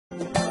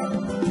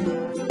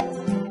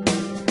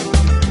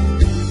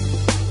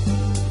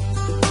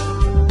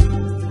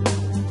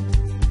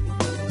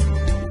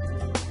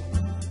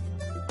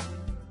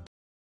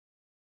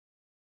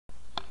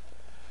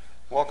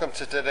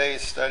to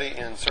today's study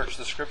in Search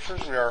the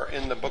Scriptures. We are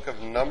in the book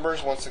of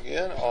Numbers once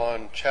again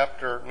on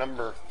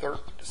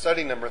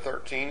study number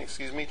 13,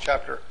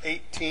 chapter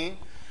 18,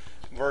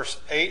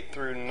 verse 8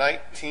 through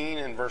 19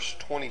 and verse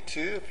 22.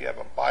 If you have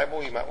a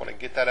Bible, you might want to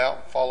get that out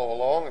and follow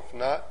along. If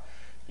not,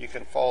 you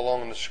can follow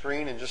along on the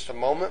screen in just a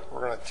moment.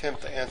 We're going to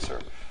attempt to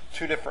answer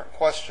two different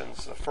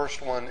questions. The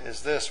first one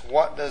is this: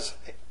 what does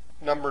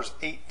Numbers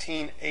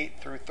 18, 8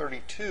 through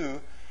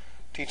 32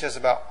 teach us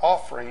about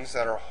offerings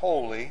that are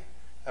holy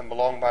and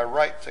belong by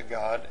right to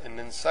God? And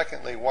then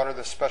secondly, what are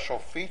the special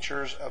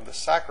features of the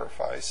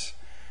sacrifice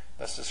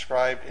that's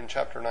described in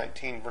chapter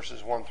 19,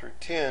 verses 1 through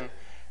 10?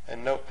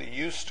 And note the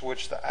use to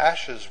which the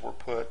ashes were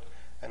put,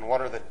 and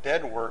what are the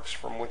dead works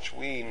from which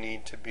we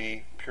need to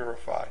be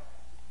purified.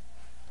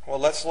 Well,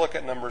 let's look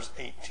at Numbers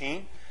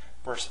 18,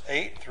 verse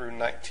 8 through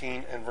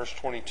 19 and verse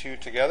 22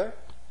 together.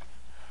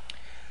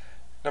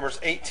 Numbers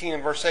 18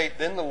 and verse 8,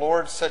 Then the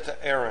Lord said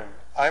to Aaron,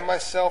 I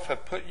myself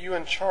have put you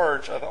in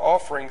charge of the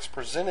offerings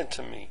presented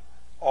to me.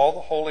 All the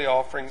holy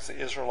offerings the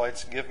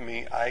Israelites give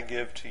me, I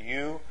give to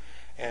you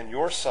and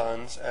your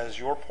sons as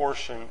your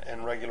portion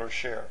and regular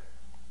share.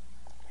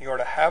 You are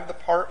to have the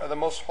part of the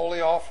most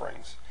holy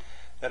offerings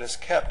that is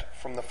kept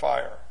from the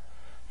fire.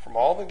 From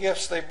all the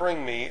gifts they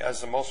bring me as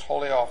the most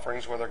holy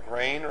offerings, whether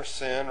grain or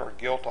sin or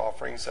guilt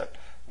offerings,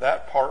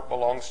 that part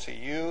belongs to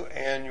you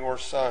and your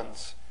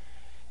sons.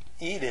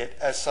 Eat it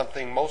as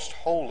something most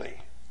holy.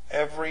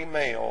 Every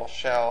male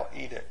shall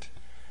eat it.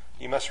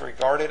 You must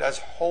regard it as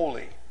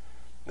holy.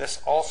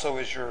 This also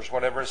is yours,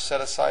 whatever is set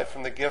aside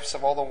from the gifts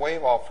of all the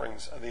wave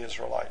offerings of the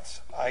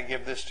Israelites. I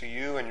give this to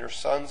you and your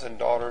sons and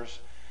daughters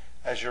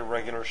as your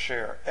regular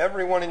share.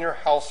 Everyone in your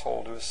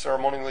household who is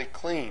ceremonially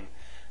clean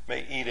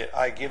may eat it.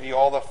 I give you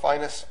all the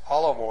finest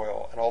olive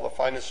oil and all the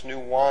finest new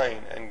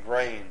wine and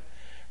grain.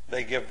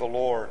 They give the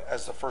Lord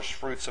as the first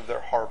fruits of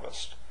their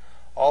harvest.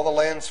 All the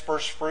land's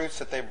first fruits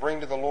that they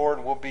bring to the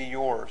Lord will be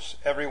yours.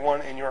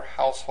 Everyone in your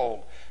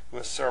household who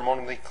is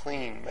ceremonially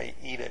clean may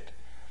eat it.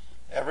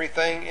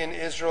 Everything in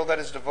Israel that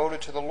is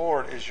devoted to the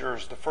Lord is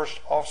yours. The first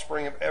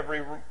offspring of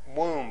every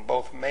womb,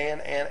 both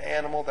man and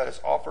animal, that is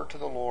offered to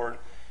the Lord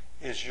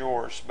is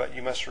yours. But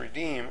you must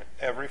redeem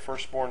every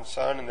firstborn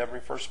son and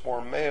every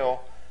firstborn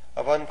male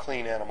of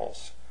unclean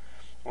animals.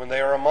 When they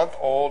are a month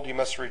old, you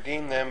must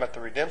redeem them at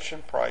the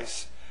redemption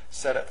price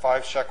set at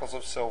 5 shekels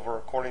of silver,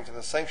 according to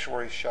the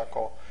sanctuary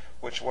shekel,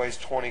 which weighs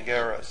 20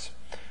 gerahs.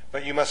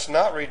 But you must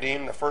not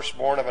redeem the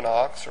firstborn of an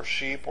ox or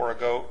sheep or a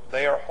goat.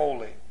 They are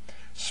holy.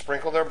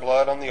 Sprinkle their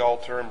blood on the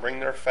altar and bring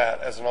their fat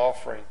as an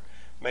offering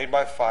made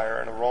by fire,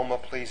 an aroma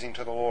pleasing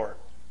to the Lord.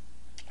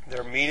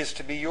 Their meat is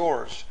to be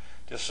yours,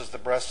 just as the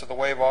breast of the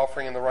wave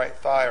offering and the right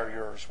thigh are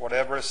yours.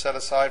 Whatever is set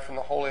aside from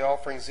the holy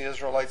offerings the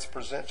Israelites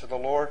present to the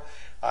Lord,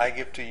 I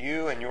give to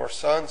you and your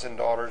sons and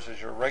daughters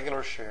as your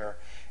regular share.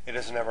 It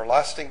is an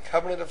everlasting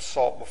covenant of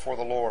salt before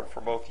the Lord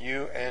for both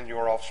you and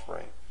your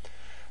offspring.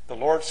 The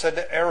Lord said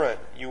to Aaron,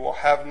 You will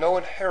have no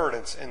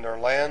inheritance in their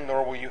land,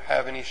 nor will you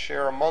have any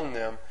share among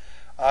them.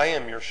 I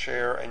am your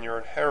share and your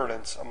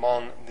inheritance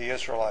among the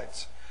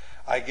Israelites.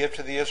 I give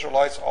to the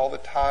Israelites all the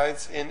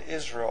tithes in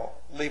Israel,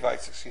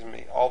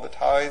 all the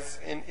tithes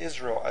in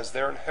Israel as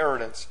their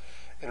inheritance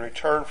in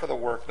return for the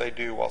work they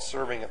do while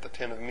serving at the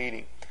tent of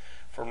meeting.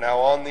 From now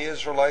on, the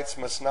Israelites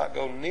must not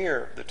go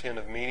near the tent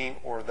of meeting,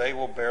 or they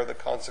will bear the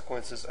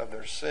consequences of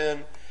their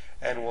sin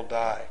and will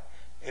die.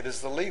 It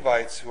is the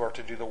Levites who are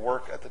to do the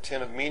work at the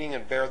tent of meeting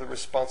and bear the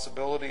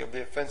responsibility of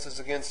the offenses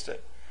against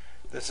it.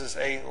 This is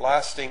a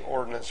lasting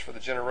ordinance for the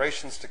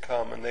generations to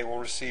come, and they will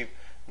receive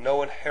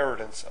no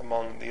inheritance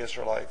among the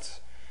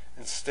Israelites.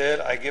 Instead,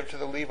 I give to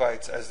the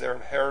Levites as their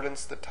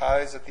inheritance the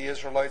tithes that the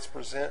Israelites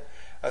present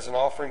as an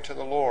offering to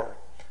the Lord.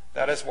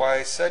 That is why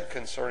I said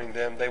concerning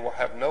them, they will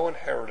have no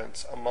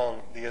inheritance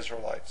among the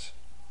Israelites.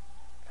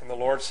 And the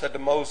Lord said to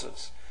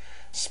Moses,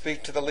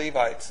 Speak to the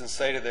Levites and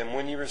say to them,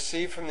 When you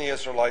receive from the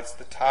Israelites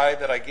the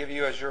tithe that I give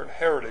you as your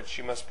inheritance,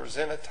 you must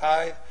present a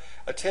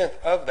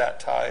tenth of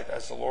that tithe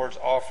as the Lord's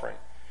offering.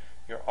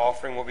 Your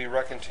offering will be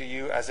reckoned to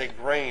you as a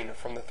grain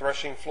from the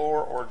threshing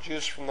floor or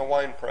juice from the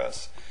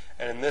winepress.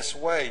 And in this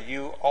way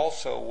you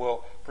also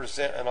will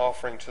present an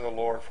offering to the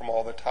Lord from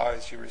all the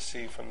tithes you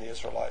receive from the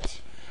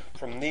Israelites.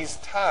 From these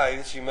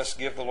tithes you must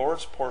give the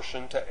Lord's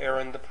portion to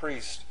Aaron the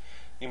priest.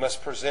 You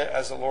must present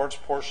as the Lord's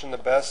portion the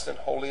best and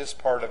holiest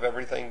part of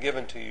everything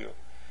given to you.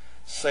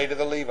 Say to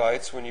the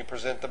Levites, when you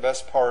present the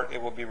best part,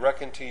 it will be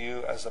reckoned to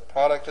you as the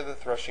product of the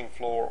threshing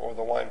floor or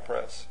the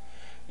winepress.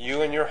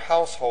 You and your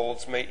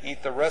households may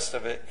eat the rest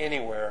of it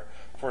anywhere,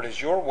 for it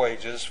is your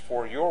wages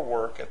for your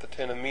work at the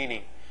tent of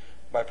meeting.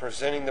 By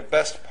presenting the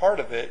best part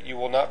of it, you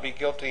will not be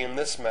guilty in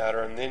this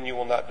matter, and then you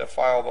will not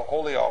defile the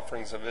holy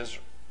offerings of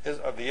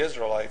the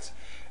Israelites,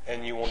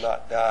 and you will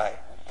not die.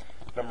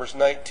 Numbers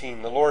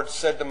 19. The Lord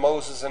said to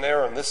Moses and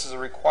Aaron, This is a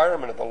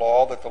requirement of the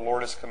law that the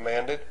Lord has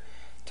commanded.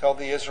 Tell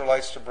the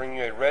Israelites to bring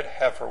you a red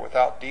heifer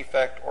without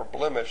defect or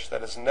blemish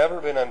that has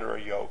never been under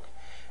a yoke,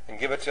 and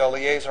give it to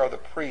Eleazar the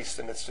priest,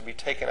 and it's to be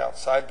taken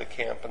outside the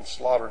camp and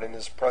slaughtered in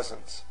his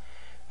presence.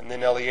 And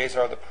then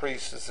Eleazar the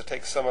priest is to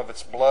take some of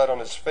its blood on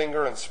his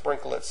finger and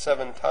sprinkle it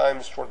 7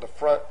 times toward the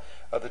front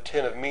of the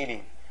tent of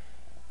meeting.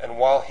 And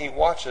while he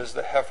watches,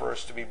 the heifer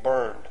is to be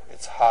burned,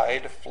 its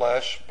hide,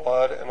 flesh,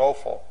 blood, and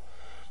offal.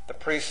 The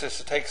priest is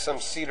to take some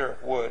cedar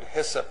wood,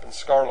 hyssop, and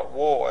scarlet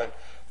wool, and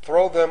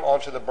throw them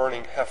onto the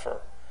burning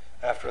heifer.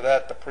 After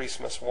that, the priest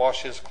must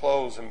wash his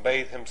clothes and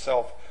bathe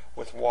himself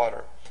with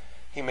water.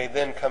 He may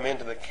then come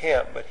into the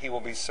camp, but he will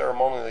be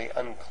ceremonially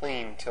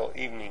unclean till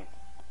evening.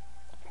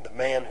 The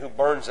man who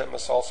burns it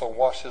must also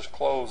wash his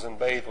clothes and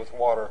bathe with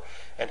water,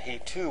 and he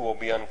too will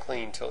be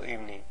unclean till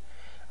evening.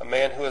 A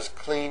man who is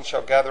clean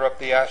shall gather up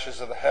the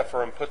ashes of the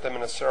heifer and put them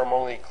in a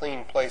ceremonially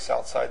clean place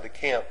outside the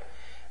camp,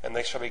 and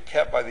they shall be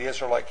kept by the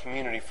Israelite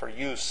community for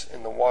use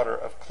in the water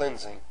of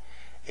cleansing.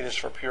 It is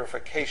for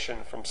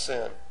purification from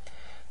sin.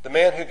 The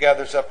man who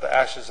gathers up the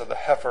ashes of the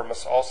heifer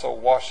must also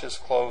wash his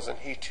clothes, and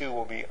he too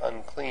will be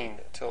unclean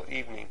till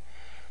evening.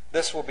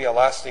 This will be a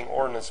lasting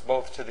ordinance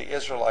both to the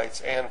Israelites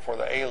and for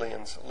the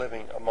aliens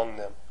living among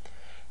them.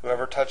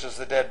 Whoever touches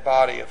the dead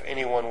body of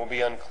anyone will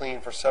be unclean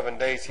for 7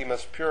 days. He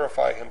must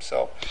purify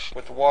himself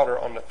with water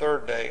on the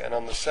 3rd day, and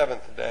on the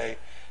 7th day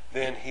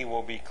then he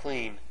will be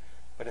clean.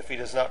 But if he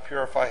does not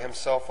purify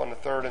himself on the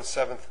 3rd and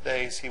 7th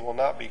days, he will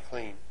not be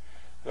clean.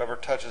 Whoever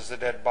touches the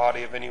dead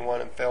body of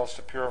anyone and fails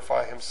to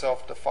purify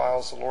himself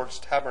defiles the Lord's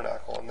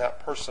tabernacle, and that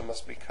person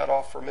must be cut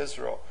off from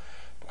Israel,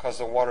 because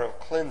the water of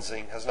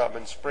cleansing has not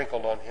been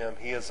sprinkled on him.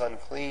 He is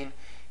unclean.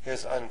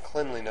 His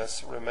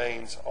uncleanliness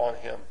remains on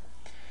him.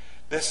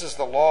 This is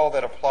the law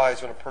that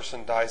applies when a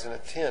person dies in a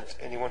tent.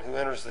 Anyone who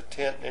enters the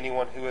tent and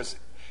anyone who is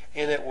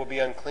in it will be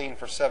unclean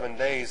for 7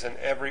 days, and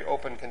every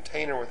open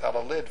container without a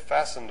lid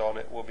fastened on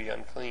it will be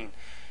unclean.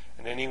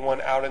 And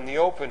anyone out in the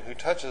open who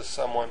touches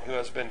someone who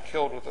has been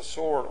killed with a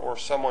sword, or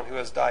someone who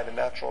has died a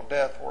natural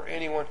death, or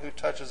anyone who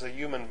touches a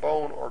human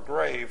bone or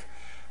grave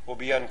will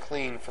be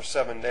unclean for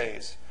 7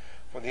 days.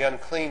 For the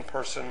unclean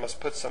person must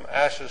put some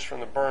ashes from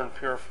the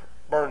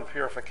burn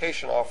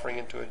purification offering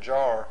into a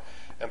jar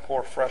and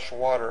pour fresh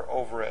water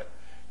over it.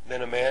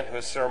 Then a man who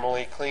is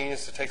ceremonially clean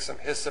is to take some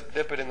hyssop,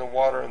 dip it in the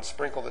water, and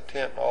sprinkle the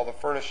tent and all the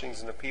furnishings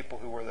and the people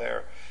who were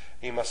there.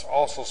 He must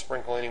also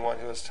sprinkle anyone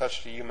who has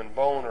touched a human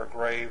bone or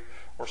grave,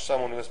 or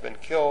someone who has been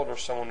killed, or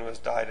someone who has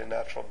died a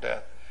natural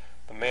death.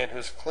 The man who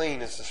is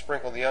clean is to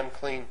sprinkle the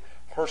unclean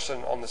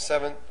person on the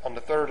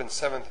 3rd and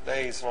 7th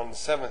days, and on the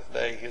 7th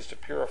day he is to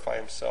purify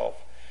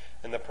himself.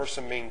 And the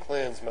person being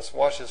cleansed must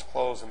wash his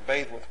clothes and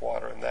bathe with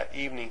water, and that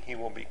evening he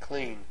will be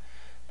clean.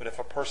 But if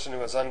a person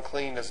who is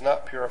unclean does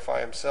not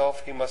purify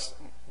himself, he must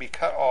be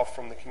cut off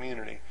from the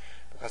community,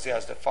 because he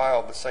has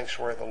defiled the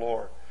sanctuary of the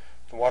Lord.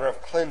 The water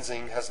of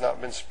cleansing has not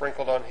been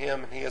sprinkled on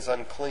him, and he is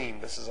unclean.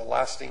 This is a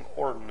lasting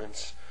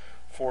ordinance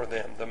for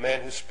them. The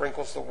man who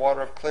sprinkles the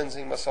water of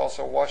cleansing must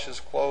also wash his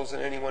clothes,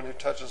 and anyone who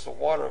touches the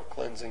water of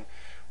cleansing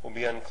will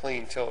be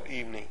unclean till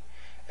evening.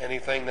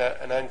 Anything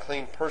that an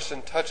unclean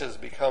person touches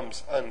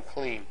becomes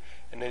unclean,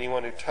 and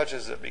anyone who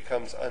touches it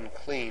becomes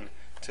unclean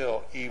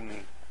till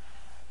evening.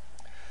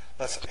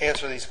 Let's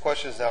answer these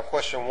questions now.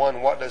 Question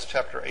 1, what does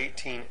chapter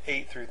 18,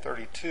 8 through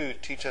 32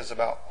 teach us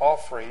about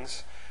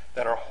offerings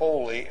that are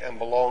holy and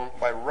belong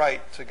by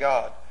right to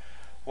God?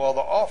 Well,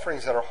 the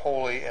offerings that are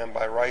holy and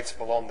by rights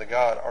belong to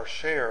God are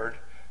shared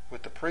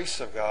with the priests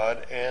of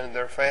God and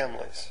their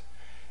families.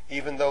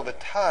 Even though the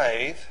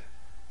tithe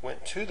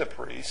went to the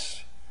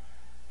priests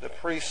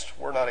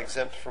were not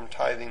exempt from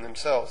tithing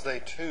themselves. They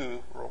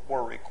too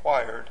were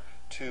required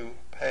to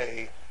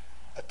pay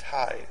a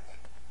tithe.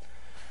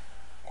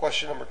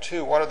 Question number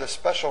 2, what are the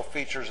special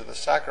features of the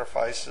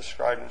sacrifice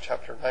described in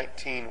chapter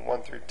 19,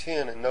 1 through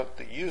 10, and note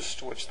the use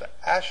to which the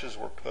ashes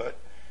were put,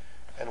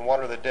 and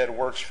what are the dead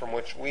works from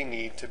which we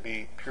need to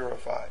be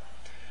purified?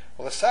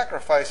 Well, the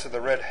sacrifice of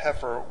the red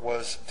heifer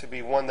was to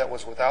be one that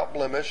was without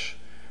blemish,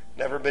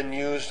 never been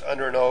used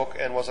under an oak,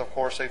 and was of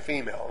course a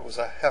female. It was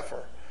a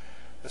heifer.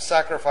 The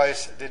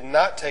sacrifice did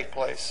not take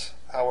place,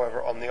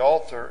 however, on the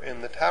altar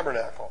in the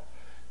tabernacle,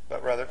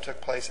 but rather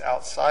took place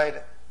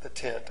outside the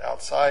tent,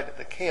 outside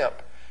the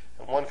camp.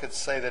 And one could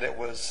say that it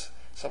was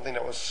something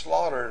that was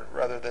slaughtered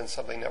rather than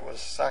something that was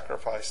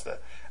sacrificed. The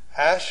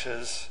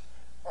ashes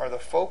are the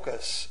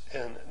focus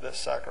in this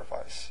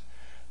sacrifice.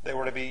 They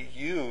were to be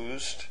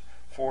used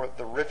for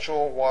the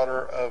ritual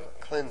water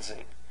of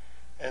cleansing,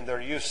 and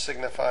their use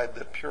signified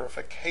the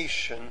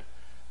purification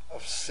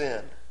of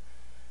sin.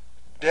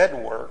 Dead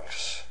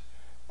works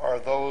are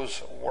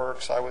those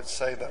works, I would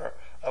say, that are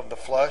of the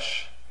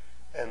flesh,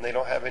 and they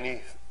don't have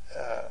any,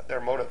 their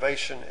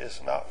motivation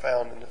is not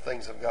found in the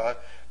things of God.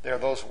 They are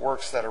those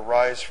works that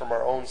arise from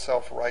our own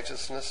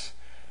self-righteousness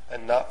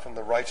and not from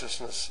the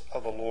righteousness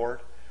of the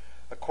Lord.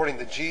 According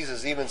to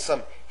Jesus, even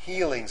some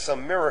healing,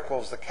 some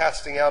miracles, the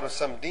casting out of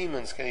some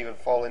demons can even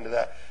fall into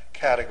that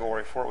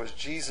category. For it was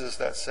Jesus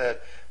that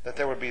said that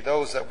there would be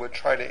those that would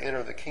try to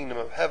enter the kingdom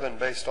of heaven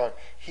based on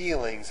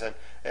healings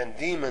and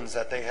demons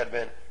that they had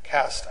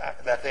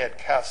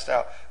cast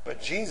out.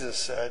 But Jesus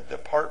said,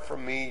 "Depart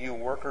from me, you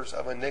workers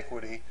of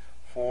iniquity,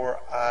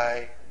 for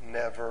I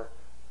never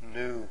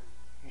knew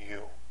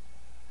you."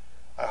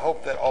 I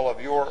hope that all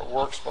of your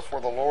works before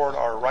the Lord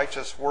are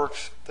righteous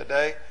works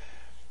today.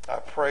 I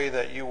pray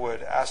that you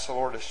would ask the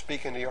Lord to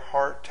speak into your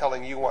heart,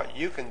 telling you what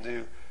you can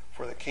do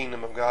for the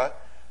kingdom of God.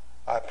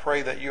 I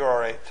pray that you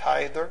are a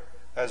tither,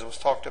 as was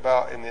talked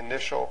about in the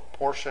initial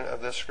portion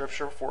of this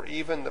scripture, for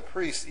even the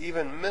priests,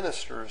 even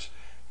ministers,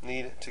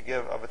 need to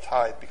give of a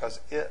tithe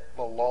because it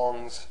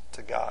belongs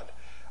to God.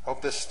 I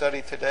hope this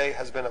study today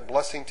has been a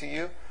blessing to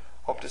you.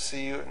 Hope to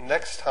see you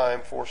next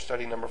time for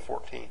study number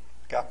 14.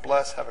 God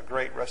bless. Have a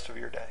great rest of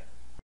your day.